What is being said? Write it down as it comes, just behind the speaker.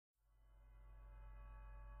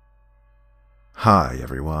Hi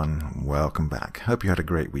everyone, welcome back. Hope you had a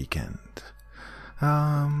great weekend.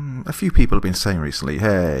 A few people have been saying recently,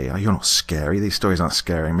 hey, you're not scary, these stories aren't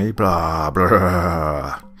scaring me, blah,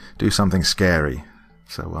 blah, do something scary.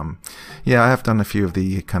 So, yeah, I have done a few of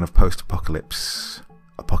the kind of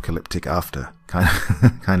apocalyptic after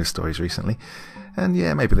kind of stories recently. And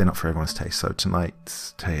yeah, maybe they're not for everyone's taste, so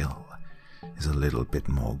tonight's tale is a little bit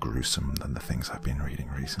more gruesome than the things I've been reading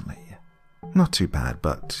recently. Not too bad,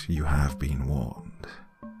 but you have been warned.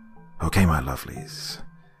 Okay, my lovelies,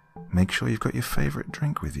 make sure you've got your favourite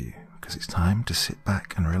drink with you, because it's time to sit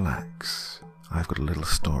back and relax. I've got a little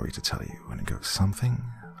story to tell you, and it goes something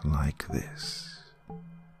like this.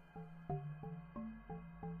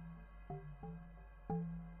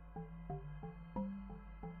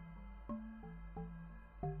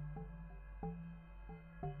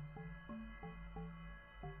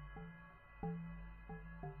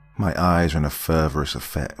 My eyes are in a fervorous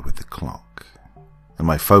affair with the clock, and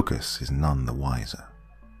my focus is none the wiser.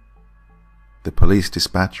 The police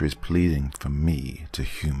dispatcher is pleading for me to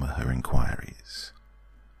humour her inquiries,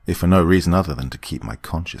 if for no reason other than to keep my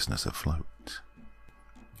consciousness afloat.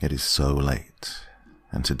 It is so late,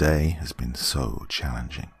 and today has been so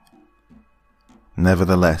challenging.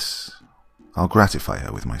 Nevertheless, I'll gratify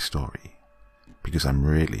her with my story, because I'm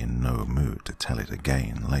really in no mood to tell it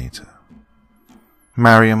again later.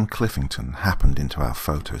 Mariam Cliffington happened into our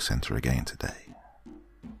photo centre again today.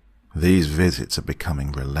 These visits are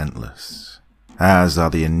becoming relentless, as are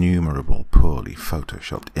the innumerable poorly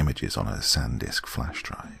photoshopped images on her SanDisk flash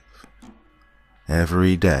drive.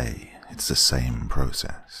 Every day it's the same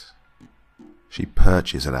process. She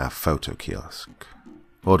perches at our photo kiosk,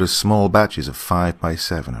 orders small batches of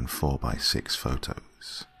 5x7 and 4x6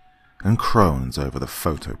 photos, and croons over the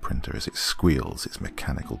photo printer as it squeals its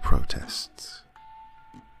mechanical protests.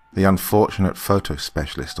 The unfortunate photo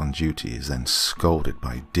specialist on duty is then scolded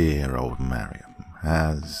by dear old Mariam,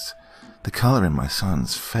 as the colour in my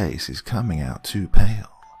son's face is coming out too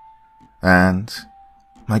pale, and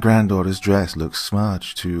my granddaughter's dress looks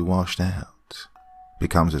smudged too washed out,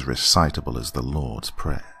 becomes as recitable as the Lord's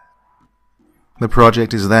Prayer. The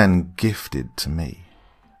project is then gifted to me,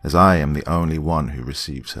 as I am the only one who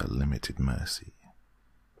receives her limited mercy.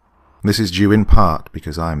 This is due in part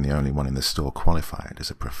because I am the only one in the store qualified as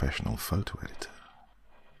a professional photo editor.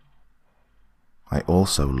 I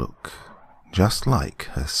also look just like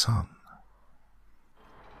her son.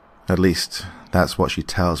 At least, that's what she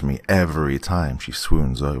tells me every time she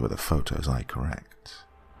swoons over the photos I correct.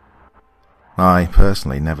 I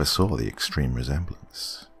personally never saw the extreme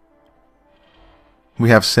resemblance. We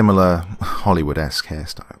have similar Hollywood-esque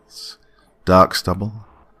hairstyles, dark stubble,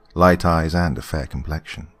 light eyes and a fair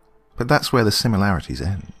complexion. But that's where the similarities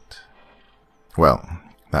end. Well,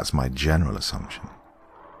 that's my general assumption.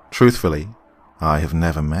 Truthfully, I have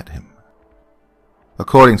never met him.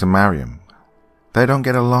 According to Mariam, they don't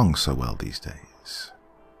get along so well these days.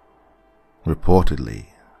 Reportedly,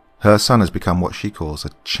 her son has become what she calls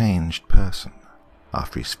a changed person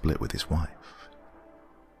after he split with his wife.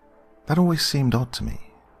 That always seemed odd to me,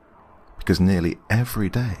 because nearly every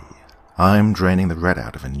day I'm draining the red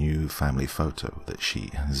out of a new family photo that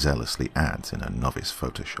she zealously adds in her novice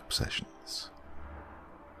Photoshop sessions.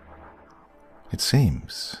 It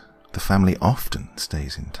seems the family often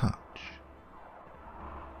stays in touch.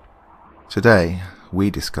 Today,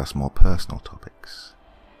 we discuss more personal topics,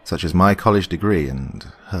 such as my college degree and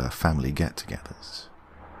her family get-togethers.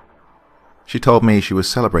 She told me she was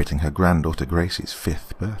celebrating her granddaughter Gracie's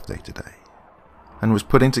 5th birthday today, and was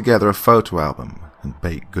putting together a photo album and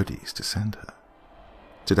baked goodies to send her.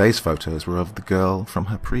 Today's photos were of the girl from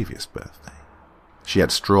her previous birthday. She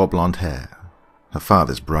had straw blonde hair, her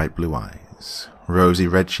father's bright blue eyes, rosy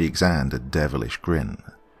red cheeks and a devilish grin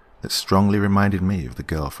that strongly reminded me of the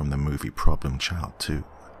girl from the movie Problem Child 2.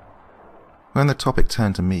 When the topic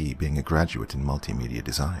turned to me being a graduate in multimedia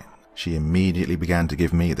design, she immediately began to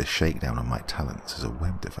give me the shakedown on my talents as a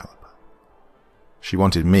web developer. She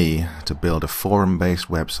wanted me to build a forum-based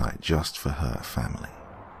website just for her family.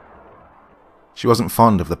 She wasn't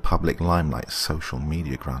fond of the public limelight social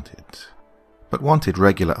media granted, but wanted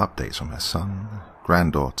regular updates from her son,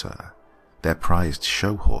 granddaughter, their prized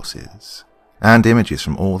show horses, and images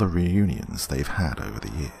from all the reunions they've had over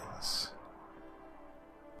the years.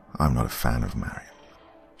 I'm not a fan of Mariam.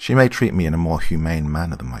 She may treat me in a more humane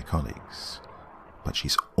manner than my colleagues, but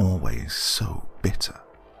she's always so bitter.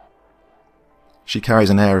 She carries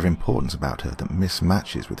an air of importance about her that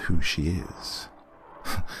mismatches with who she is.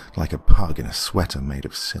 Like a pug in a sweater made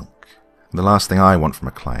of silk. The last thing I want from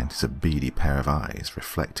a client is a beady pair of eyes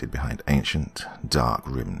reflected behind ancient,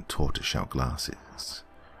 dark-rimmed tortoiseshell glasses,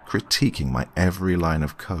 critiquing my every line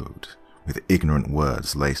of code, with ignorant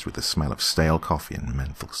words laced with the smell of stale coffee and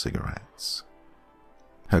menthol cigarettes.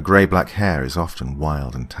 Her grey-black hair is often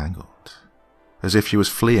wild and tangled, as if she was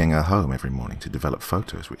fleeing her home every morning to develop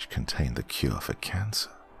photos which contained the cure for cancer.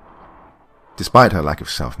 Despite her lack of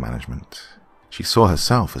self-management, she saw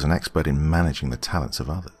herself as an expert in managing the talents of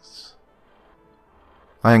others.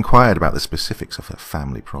 I inquired about the specifics of her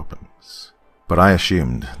family problems, but I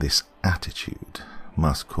assumed this attitude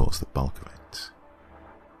must cause the bulk of it.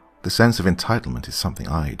 The sense of entitlement is something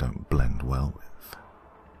I don't blend well with.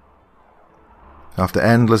 After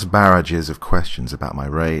endless barrages of questions about my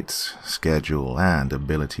rates, schedule, and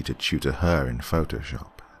ability to tutor her in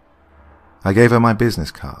Photoshop, I gave her my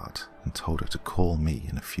business card and told her to call me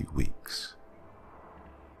in a few weeks.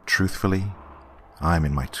 Truthfully, I'm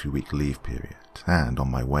in my 2-week leave period and on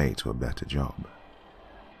my way to a better job,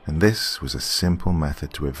 and this was a simple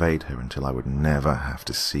method to evade her until I would never have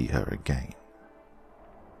to see her again.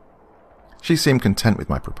 She seemed content with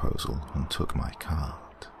my proposal and took my card.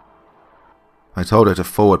 I told her to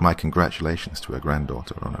forward my congratulations to her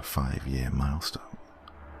granddaughter on a 5-year milestone.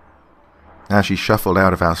 As she shuffled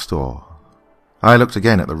out of our store, I looked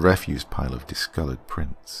again at the refuse pile of discolored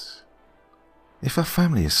prints. If her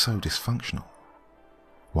family is so dysfunctional,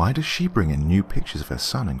 why does she bring in new pictures of her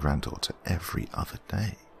son and granddaughter every other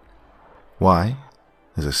day? Why,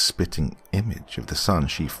 as a spitting image of the son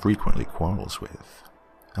she frequently quarrels with,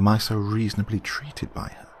 am I so reasonably treated by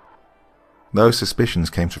her? Those suspicions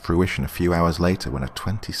came to fruition a few hours later when a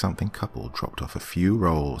 20-something couple dropped off a few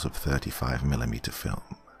rolls of 35mm film.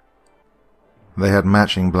 They had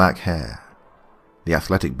matching black hair, the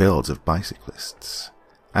athletic builds of bicyclists,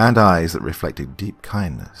 and eyes that reflected deep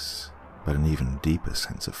kindness, but an even deeper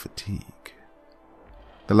sense of fatigue.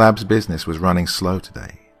 The lab's business was running slow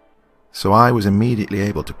today, so I was immediately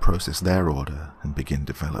able to process their order and begin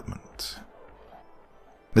development.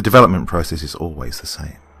 The development process is always the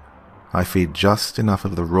same. I feed just enough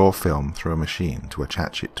of the raw film through a machine to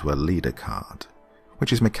attach it to a leader card,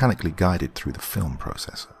 which is mechanically guided through the film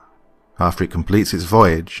processor. After it completes its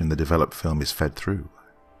voyage and the developed film is fed through,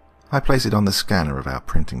 I place it on the scanner of our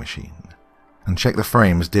printing machine and check the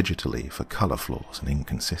frames digitally for color flaws and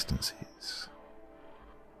inconsistencies.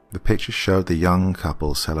 The picture showed the young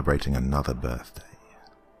couple celebrating another birthday.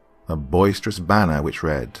 A boisterous banner which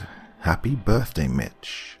read, "Happy Birthday,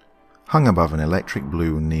 Mitch," hung above an electric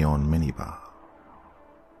blue neon minibar.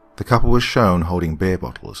 The couple was shown holding beer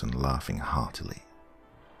bottles and laughing heartily.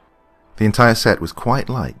 The entire set was quite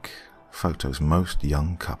like photos most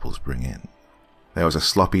young couples bring in. There was a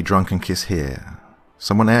sloppy drunken kiss here,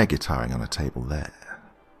 someone air guitaring on a table there.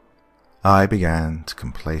 I began to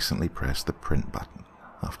complacently press the print button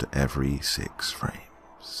after every 6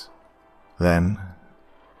 frames. Then,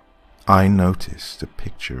 I noticed a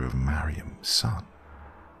picture of Mariam's son.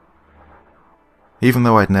 Even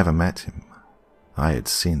though I'd never met him, I had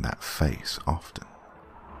seen that face often.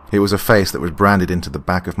 It was a face that was branded into the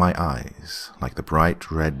back of my eyes, like the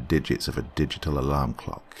bright red digits of a digital alarm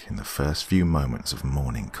clock in the first few moments of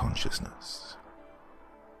morning consciousness.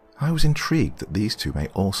 I was intrigued that these two may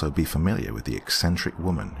also be familiar with the eccentric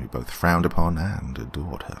woman who both frowned upon and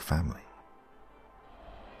adored her family.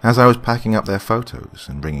 As I was packing up their photos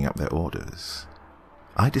and ringing up their orders,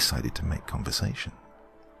 I decided to make conversation.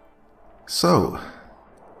 "So,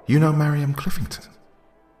 you know Mariam Cliffington?"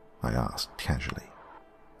 I asked casually.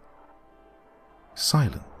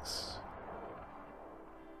 Silence.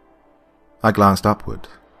 I glanced upward,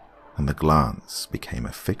 and the glance became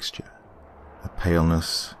a fixture. A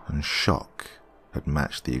paleness and shock had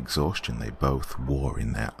matched the exhaustion they both wore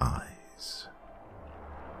in their eyes.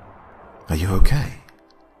 "Are you okay?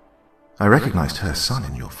 I recognized her son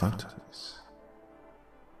in your photos."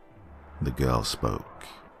 The girl spoke,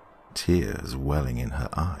 tears welling in her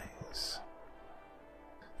eyes.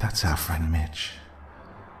 "That's our friend Mitch.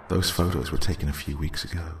 Those photos were taken a few weeks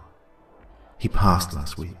ago. He passed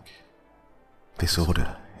last week. This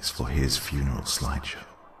order is for his funeral slideshow."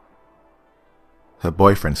 Her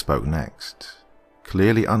boyfriend spoke next,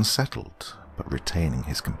 clearly unsettled but retaining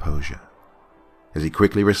his composure, as he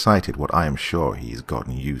quickly recited what I am sure he has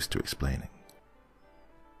gotten used to explaining.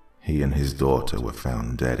 He and his daughter were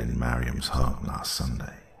found dead in Mariam's home last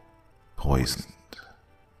Sunday, poisoned.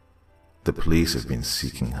 The police have been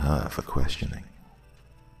seeking her for questioning.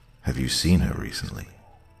 Have you seen her recently?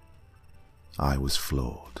 I was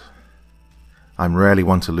floored. I'm rarely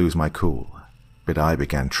one to lose my cool, but I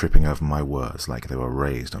began tripping over my words like they were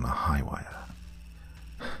raised on a high wire.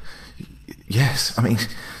 "Yes, I mean,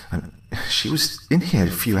 she was in here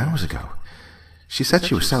a few hours ago. She said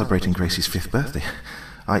she was celebrating Gracie's 5th birthday.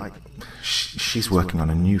 she's working on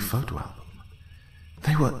a new photo album.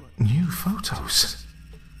 They were new photos.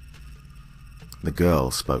 The girl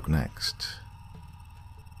spoke next.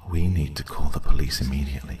 We need to call the police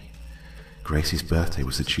immediately. Gracie's birthday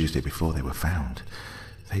was the Tuesday before they were found.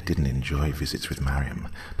 They didn't enjoy visits with Mariam,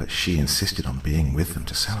 but she insisted on being with them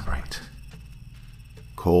to celebrate.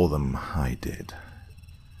 Call them, I did.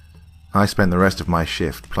 I spent the rest of my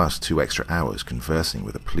shift plus 2 extra hours conversing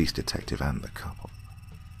with a police detective and the couple.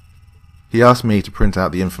 He asked me to print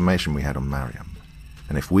out the information we had on Mariam,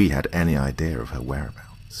 and if we had any idea of her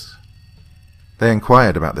whereabouts. They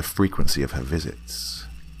inquired about the frequency of her visits,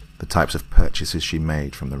 the types of purchases she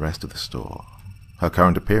made from the rest of the store, her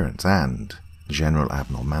current appearance, and general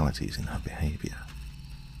abnormalities in her behavior.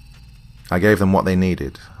 I gave them what they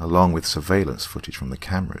needed, along with surveillance footage from the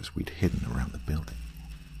cameras we'd hidden around the building.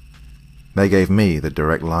 They gave me the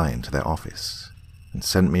direct line to their office and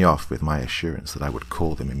sent me off with my assurance that I would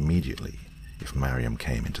call them immediately if Mariam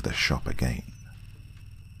came into the shop again.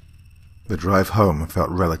 The drive home felt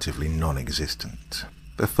relatively non-existent.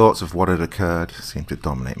 The thoughts of what had occurred seemed to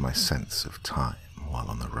dominate my sense of time while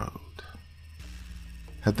on the road.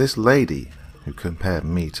 Had this lady, who compared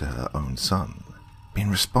me to her own son, been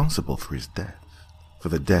responsible for his death, for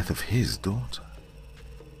the death of his daughter?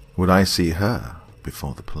 Would I see her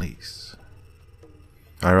before the police?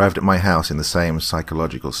 I arrived at my house in the same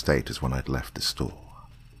psychological state as when I'd left the store.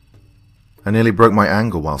 I nearly broke my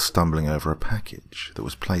ankle while stumbling over a package that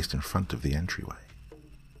was placed in front of the entryway.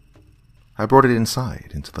 I brought it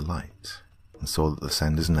inside into the light and saw that the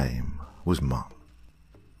sender's name was Mom.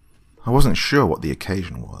 I wasn't sure what the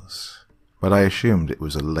occasion was, but I assumed it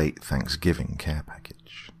was a late Thanksgiving care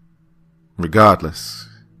package. Regardless,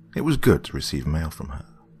 it was good to receive mail from her.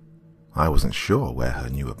 I wasn't sure where her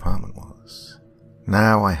new apartment was.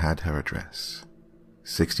 Now I had her address,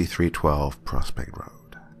 6312 Prospect Road.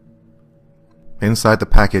 Inside the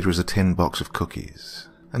package was a tin box of cookies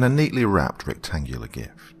and a neatly wrapped rectangular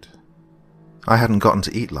gift. I hadn't gotten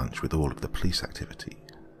to eat lunch with all of the police activity,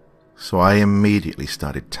 so I immediately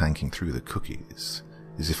started tanking through the cookies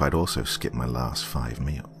as if I'd also skipped my last 5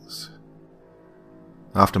 meals.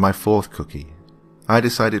 After my 4th cookie, I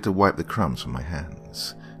decided to wipe the crumbs from my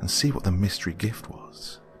hands and see what the mystery gift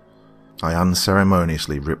was. I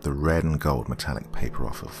unceremoniously ripped the red and gold metallic paper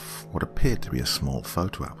off of what appeared to be a small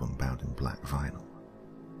photo album bound in black vinyl.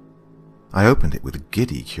 I opened it with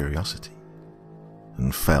giddy curiosity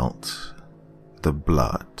and felt the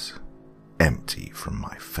blood empty from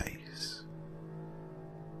my face.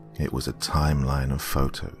 It was a timeline of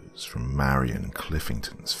photos from Marion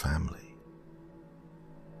Cliffington's family.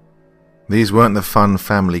 These weren't the fun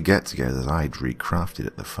family get-togethers I'd recrafted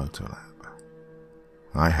at the photo lab.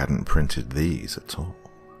 I hadn't printed these at all.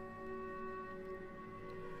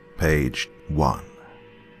 Page 1.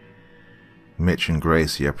 Mitch and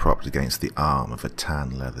Gracie are propped against the arm of a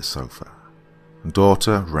tan leather sofa,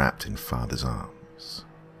 daughter wrapped in father's arms.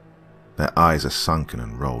 Their eyes are sunken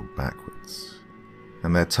and rolled backwards,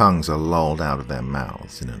 and their tongues are lolled out of their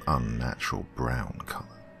mouths in an unnatural brown color.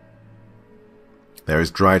 There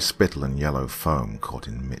is dried spittle and yellow foam caught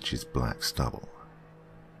in Mitch's black stubble,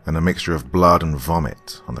 and a mixture of blood and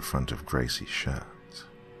vomit on the front of Gracie's shirt.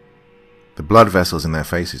 The blood vessels in their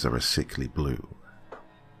faces are a sickly blue,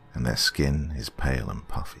 and their skin is pale and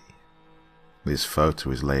puffy. This photo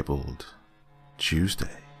is labeled,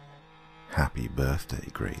 Tuesday. Happy birthday,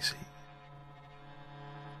 Gracie.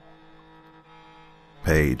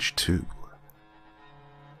 Page 2.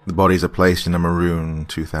 The bodies are placed in a maroon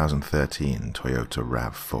 2013 Toyota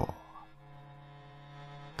RAV4.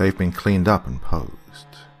 They've been cleaned up and posed.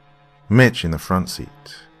 Mitch in the front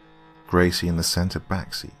seat, Gracie in the center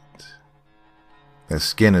back seat. Their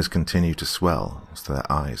skin has continued to swell as their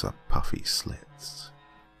eyes are puffy slits.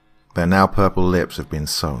 Their now purple lips have been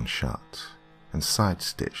sewn shut and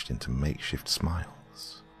side-stitched into makeshift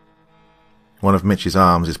smiles. One of Mitch's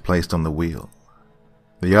arms is placed on the wheel,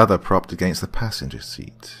 the other propped against the passenger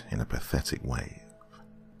seat in a pathetic wave.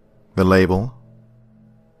 The label,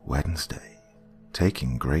 Wednesday,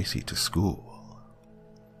 taking Gracie to school.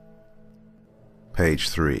 Page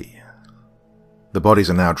 3. The bodies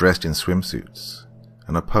are now dressed in swimsuits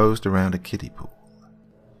and are posed around a kiddie pool.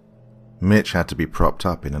 Mitch had to be propped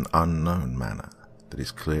up in an unknown manner that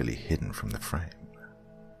is clearly hidden from the frame.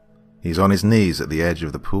 He's on his knees at the edge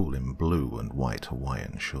of the pool in blue and white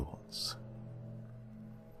Hawaiian shorts.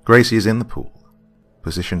 Gracie is in the pool,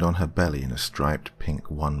 positioned on her belly in a striped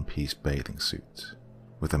pink one-piece bathing suit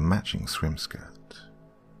with a matching swim skirt.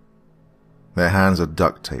 Their hands are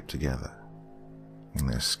duct taped together, and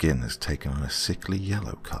their skin has taken on a sickly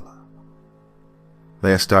yellow color.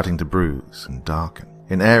 They are starting to bruise and darken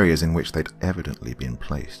in areas in which they'd evidently been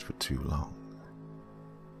placed for too long.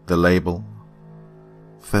 The label,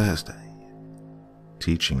 Thursday,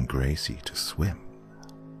 teaching Gracie to swim.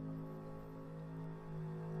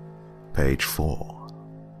 Page 4.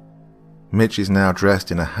 Mitch is now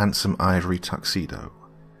dressed in a handsome ivory tuxedo,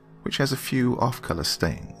 which has a few off-color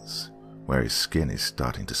stains, where his skin is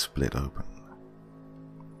starting to split open.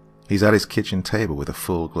 He's at his kitchen table with a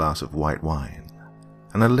full glass of white wine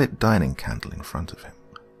and a lit dining candle in front of him.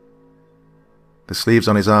 The sleeves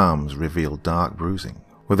on his arms reveal dark bruising,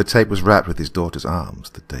 where the tape was wrapped with his daughter's arms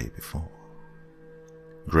the day before.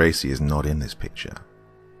 Gracie is not in this picture,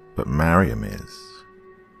 but Mariam is.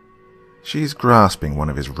 She's grasping one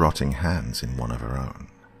of his rotting hands in one of her own,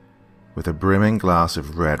 with a brimming glass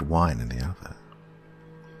of red wine in the other.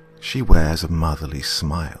 She wears a motherly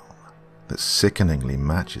smile that sickeningly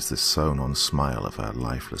matches the sewn-on smile of her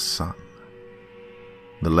lifeless son.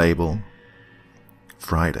 The label,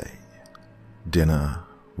 Friday, dinner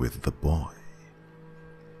with the boy.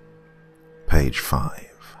 Page 5.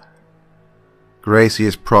 Gracie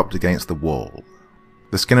is propped against the wall,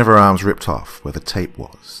 the skin of her arms ripped off where the tape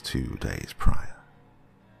was 2 days prior.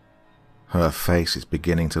 Her face is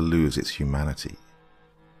beginning to lose its humanity,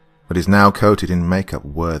 but is now coated in makeup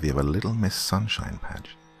worthy of a Little Miss Sunshine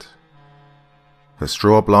pageant. Her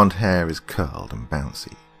straw blonde hair is curled and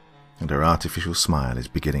bouncy, and her artificial smile is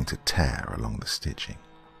beginning to tear along the stitching.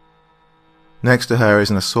 Next to her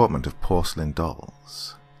is an assortment of porcelain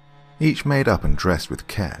dolls, each made up and dressed with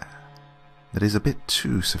care, that is a bit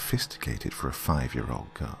too sophisticated for a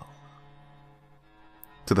 5-year-old girl.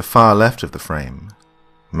 To the far left of the frame,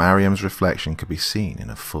 Mariam's reflection could be seen in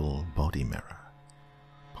a full body mirror,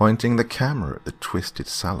 pointing the camera at the twisted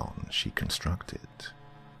salon she constructed.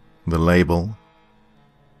 The label,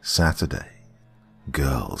 Saturday,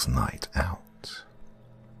 Girls' Night Out.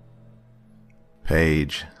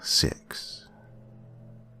 Page 6.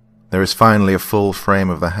 There is finally a full frame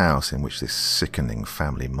of the house in which this sickening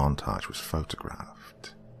family montage was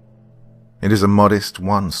photographed. It is a modest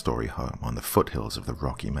one-story home on the foothills of the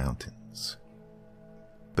Rocky Mountains.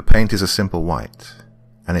 The paint is a simple white,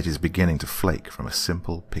 and it is beginning to flake from a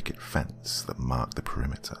simple picket fence that marked the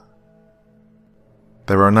perimeter.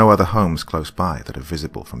 There are no other homes close by that are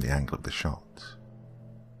visible from the angle of the shot.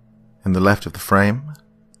 In the left of the frame,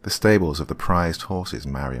 the stables of the prized horses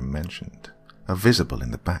Mariam mentioned are visible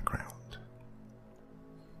in the background.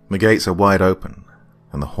 The gates are wide open,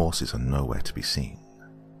 and the horses are nowhere to be seen.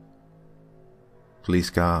 Police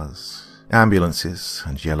cars, ambulances,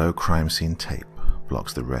 and yellow crime scene tape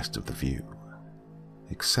blocks the rest of the view,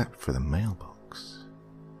 except for the mailbox.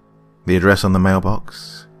 The address on the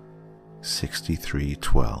mailbox,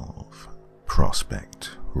 6312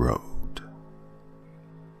 Prospect Road.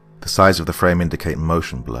 The sides of the frame indicate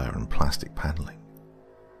motion blur and plastic paneling.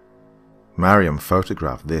 Mariam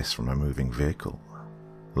photographed this from a moving vehicle,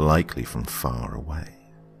 likely from far away.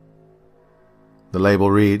 The label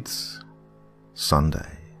reads, Sunday,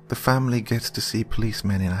 the family gets to see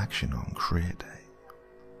policemen in action on career day.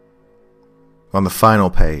 On the final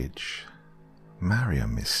page,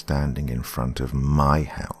 Mariam is standing in front of my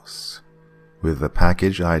house with the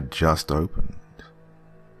package I'd just opened.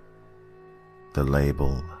 The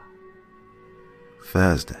label,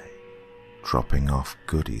 Thursday, dropping off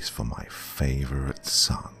goodies for my favorite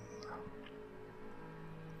son.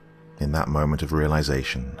 In that moment of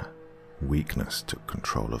realization, weakness took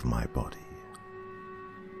control of my body.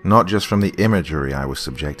 Not just from the imagery I was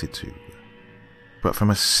subjected to, but from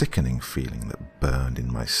a sickening feeling that burned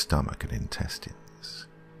in my stomach and intestines.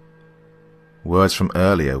 Words from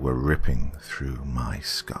earlier were ripping through my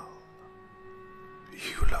skull.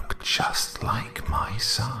 You look just like my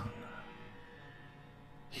son.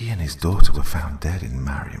 He and his daughter were found dead in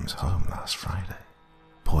Mariam's home last Friday,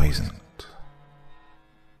 poisoned.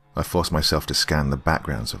 I forced myself to scan the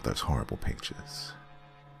backgrounds of those horrible pictures.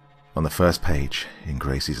 On the first page, in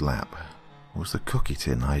Gracie's lap, was the cookie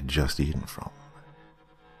tin I had just eaten from.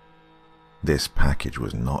 This package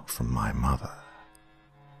was not from my mother.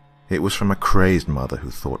 It was from a crazed mother who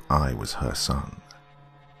thought I was her son,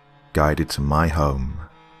 guided to my home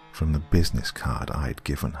from the business card I had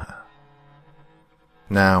given her.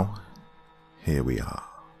 Now, here we are.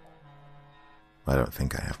 I don't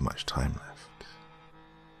think I have much time left.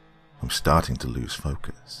 I'm starting to lose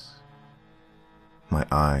focus. My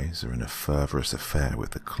eyes are in a fervorous affair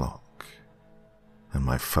with the clock, and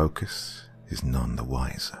my focus is none the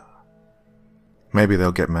wiser. Maybe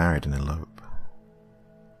they'll get married and elope.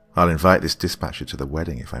 I'll invite this dispatcher to the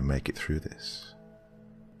wedding if I make it through this.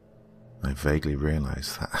 I vaguely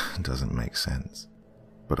realize that doesn't make sense,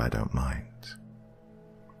 but I don't mind.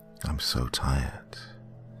 I'm so tired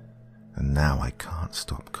now I can't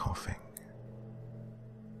stop coughing.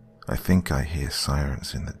 I think I hear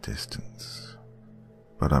sirens in the distance,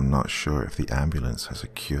 but I'm not sure if the ambulance has a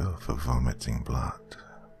cure for vomiting blood.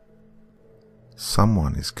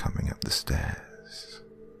 Someone is coming up the stairs.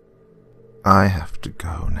 I have to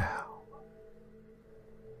go now.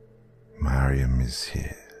 Mariam is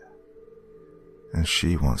here, and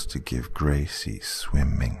she wants to give Gracie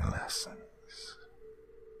swimming lessons.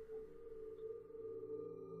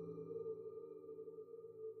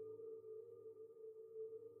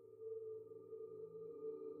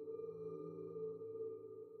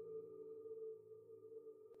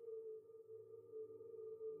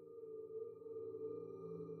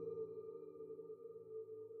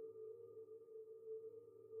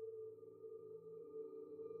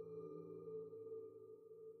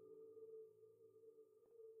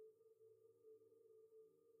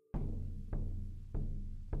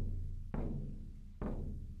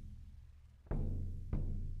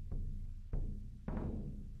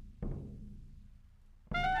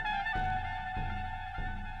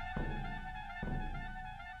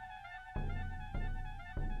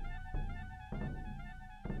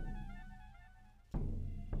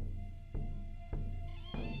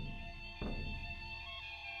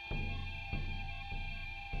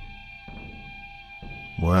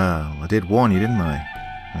 Well, I did warn you, didn't I?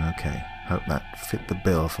 Okay, hope that fit the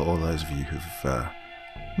bill for all those of you who've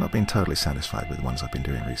not been totally satisfied with the ones I've been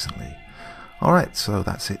doing recently. Alright, so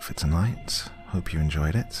that's it for tonight. Hope you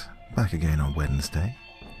enjoyed it. Back again on Wednesday.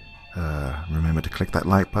 Remember to click that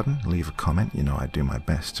like button, leave a comment. You know I do my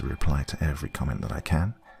best to reply to every comment that I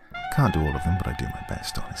can. Can't do all of them, but I do my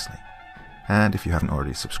best, honestly. And if you haven't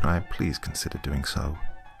already subscribed, please consider doing so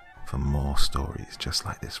for more stories just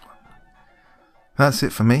like this one. That's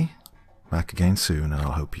it for me. Back again soon, and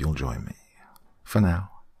I'll hope you'll join me. For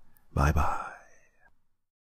now, bye-bye.